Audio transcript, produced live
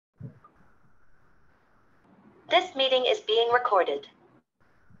This meeting is being recorded.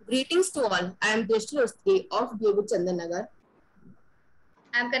 Greetings to all. I am Drishti of DAV Chander Nagar.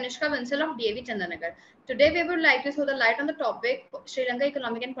 I am Kanishka Bansal of DAV Chander Nagar. Today we would like to throw the light on the topic Sri Lanka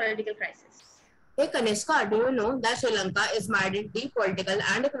economic and political crisis. Hey Kanishka, do you know that Sri Lanka is mired in deep political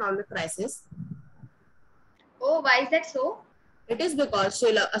and economic crisis? Oh, why is that so? It is because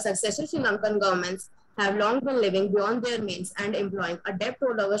successive Sri Lankan governments have long been living beyond their means and employing a debt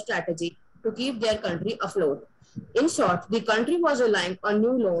rollover strategy to keep their country afloat. In short, the country was relying on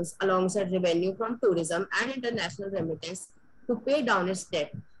new loans alongside revenue from tourism and international remittance to pay down its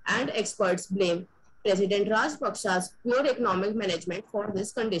debt, and experts blame President Rajapaksa's poor economic management for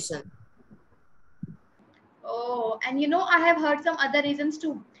this condition. Oh, and I have heard some other reasons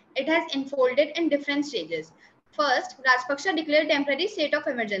too. It has unfolded in different stages. First, Rajapaksa declared temporary state of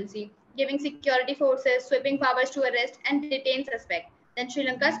emergency, giving security forces sweeping powers to arrest and detain suspects. Then Sri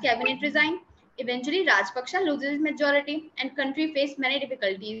Lanka's cabinet resigned. Eventually, Rajapaksa loses his majority and country faced many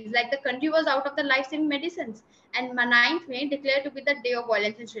difficulties, like the country was out of the life-saving medicines, and 9th May declared to be the day of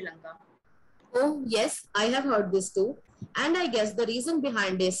violence in Sri Lanka. Oh, yes, I have heard this too. And I guess the reason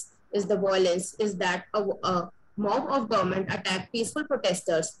behind this is the violence is that a mob of government attacked peaceful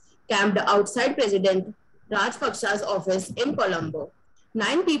protesters camped outside President Rajapaksa's office in Colombo.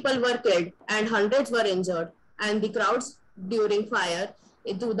 9 people were killed and hundreds were injured, and the crowds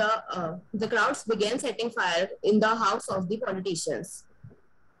began setting fire in the house of the politicians.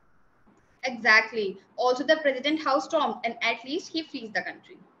 Exactly. Also, the president house stormed, and at least he flees the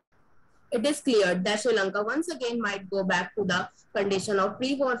country. It is clear that Sri Lanka once again might go back to the condition of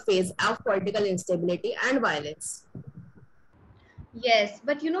pre-war phase of political instability and violence. Yes,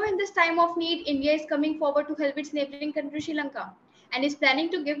 but in this time of need, India is coming forward to help its neighboring country Sri Lanka and is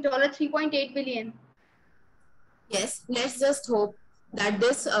planning to give $3.8 billion. Yes, let's just hope that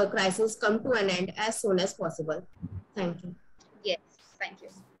this crisis come to an end as soon as possible. Thank you. Yes, thank you.